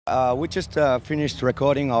We just finished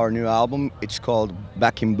recording our new album. It's called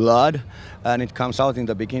Back in Blood, and it comes out in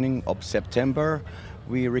the beginning of September.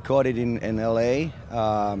 We recorded in LA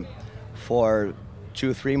for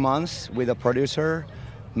 2-3 months with a producer,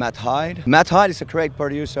 Matt Hyde. Matt Hyde is a great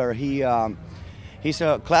producer. He's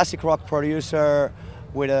a classic rock producer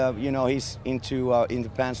with he's into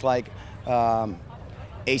bands like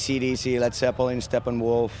AC/DC, Led Zeppelin,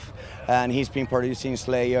 Steppenwolf, and he's been producing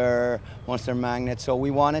Slayer, Monster Magnet. So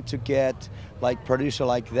we wanted to get like producer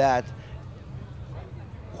like that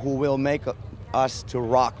who will make us to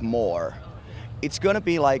rock more. It's gonna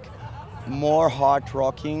be like more hard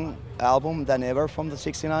rocking album than ever from the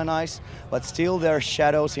 69 Eyes, but still there's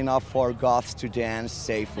shadows enough for goths to dance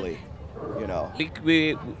safely, you know.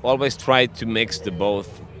 We always try to mix the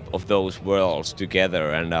both of those worlds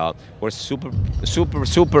together, and we're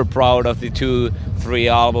super proud of the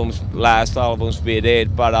 2-3 last albums we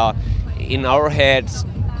did, but in our heads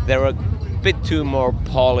they're a bit too more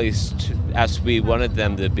polished as we wanted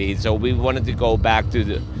them to be, so we wanted to go back to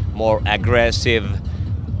the more aggressive,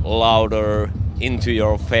 louder, into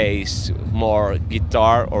your face, more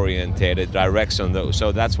guitar oriented direction though.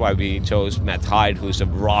 So that's why we chose Matt Hyde, who's a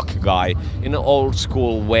rock guy in an old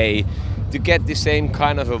school way, to get the same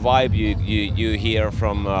kind of a vibe you hear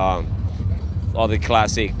from all the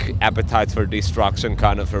classic Appetite for Destruction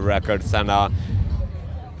kind of a records, and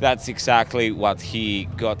that's exactly what he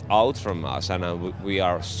got out from us, and we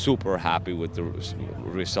are super happy with the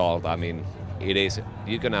result. I mean, it is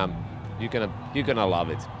you're gonna love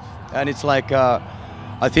it. And it's like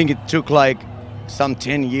I think it took like some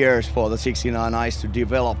 10 years for the 69 Eyes to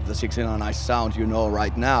develop the 69 Eyes sound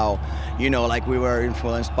right now. Like we were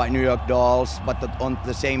influenced by New York Dolls, but on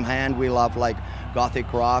the same hand we love like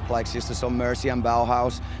gothic rock like Sisters of Mercy and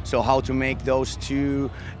Bauhaus. So how to make those two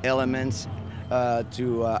elements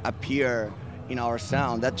to appear in our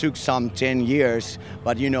sound, that took some 10 years,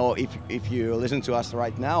 but if you listen to us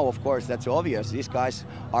right now, of course that's obvious. These guys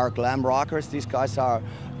are glam rockers, these guys are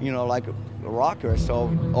like rockers,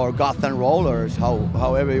 or goth and rollers,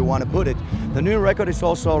 however you want to put it. The new record is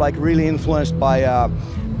also like really influenced by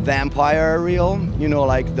vampire realm,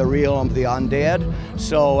 like the realm of the undead.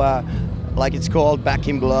 So like it's called Back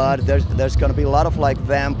in Blood. There's gonna be a lot of like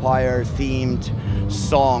vampire themed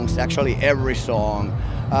songs, actually every song.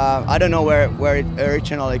 I don't know where it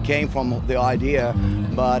originally came from, the idea,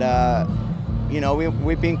 but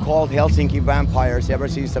we've been called Helsinki vampires ever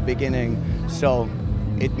since the beginning, so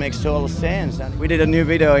it makes total sense. And we did a new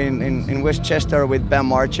video in Westchester with Bam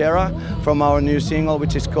Margera from our new single,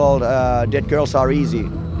 which is called Dead Girls Are Easy.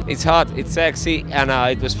 It's hot, it's sexy, and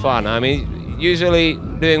it was fun. I mean, usually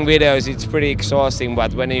doing videos it's pretty exhausting,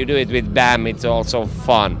 but when you do it with Bam, it's also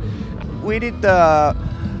fun. We did the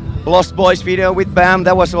Lost Boys video with Bam.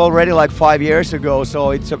 That was already like 5 years ago,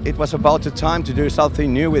 so it was about the time to do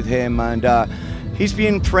something new with him, and he's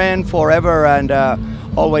been friend forever and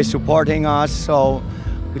always supporting us, so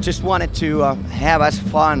we just wanted to have as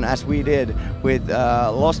fun as we did with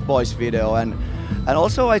Lost Boys video, and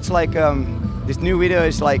also it's like this new video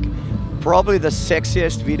is like probably the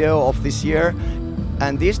sexiest video of this year,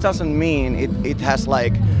 and this doesn't mean it has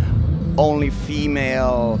like only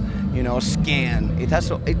female scan.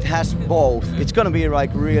 It has both. It's gonna be like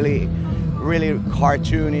really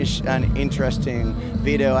cartoonish and interesting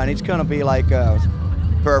video, and it's gonna be like a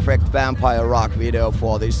perfect vampire rock video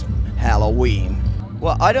for this Halloween.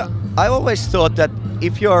 Well, I always thought that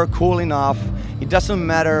if you're cool enough, it doesn't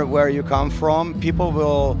matter where you come from, people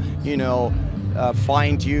will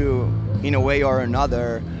find you in a way or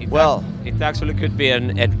another. It actually could be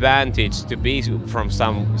an advantage to be from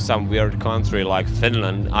some weird country like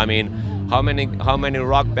Finland. I mean, how many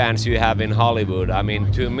rock bands you have in Hollywood? I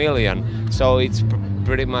mean, 2 million. So it's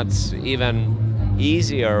pretty much even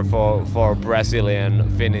easier for Brazilian,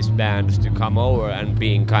 Finnish bands to come over and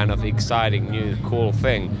being kind of exciting, new, cool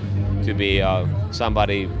thing to be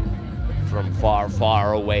somebody from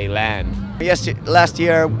far away land. Yes, last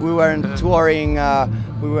year we weren't touring,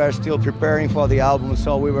 we were still preparing for the album,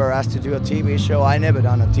 so we were asked to do a TV show. I never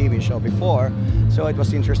done a TV show before, so it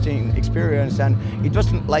was interesting experience, and it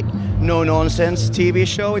wasn't like no nonsense TV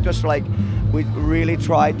show. It was like we really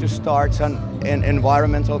tried to start an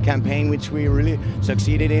environmental campaign, which we really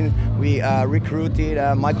succeeded in. We recruited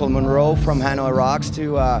Michael Monroe from Hanoi Rocks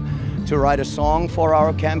to write a song for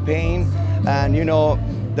our campaign, and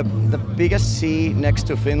the biggest sea next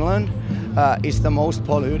to Finland is the most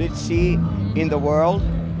polluted sea in the world.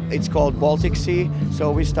 It's called Baltic Sea,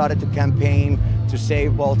 so we started to campaign to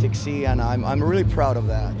save Baltic Sea, and I'm really proud of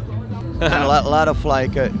that. And a lot of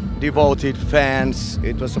like devoted fans.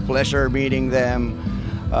 It was a pleasure meeting them,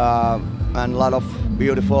 and a lot of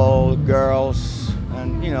beautiful girls,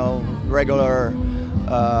 and you know, regular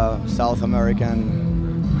South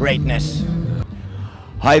American greatness.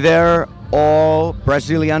 Hi there, all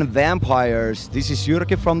Brazilian vampires. This is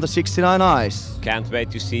Jyrki from the 69 Eyes. Can't wait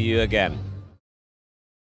to see you again.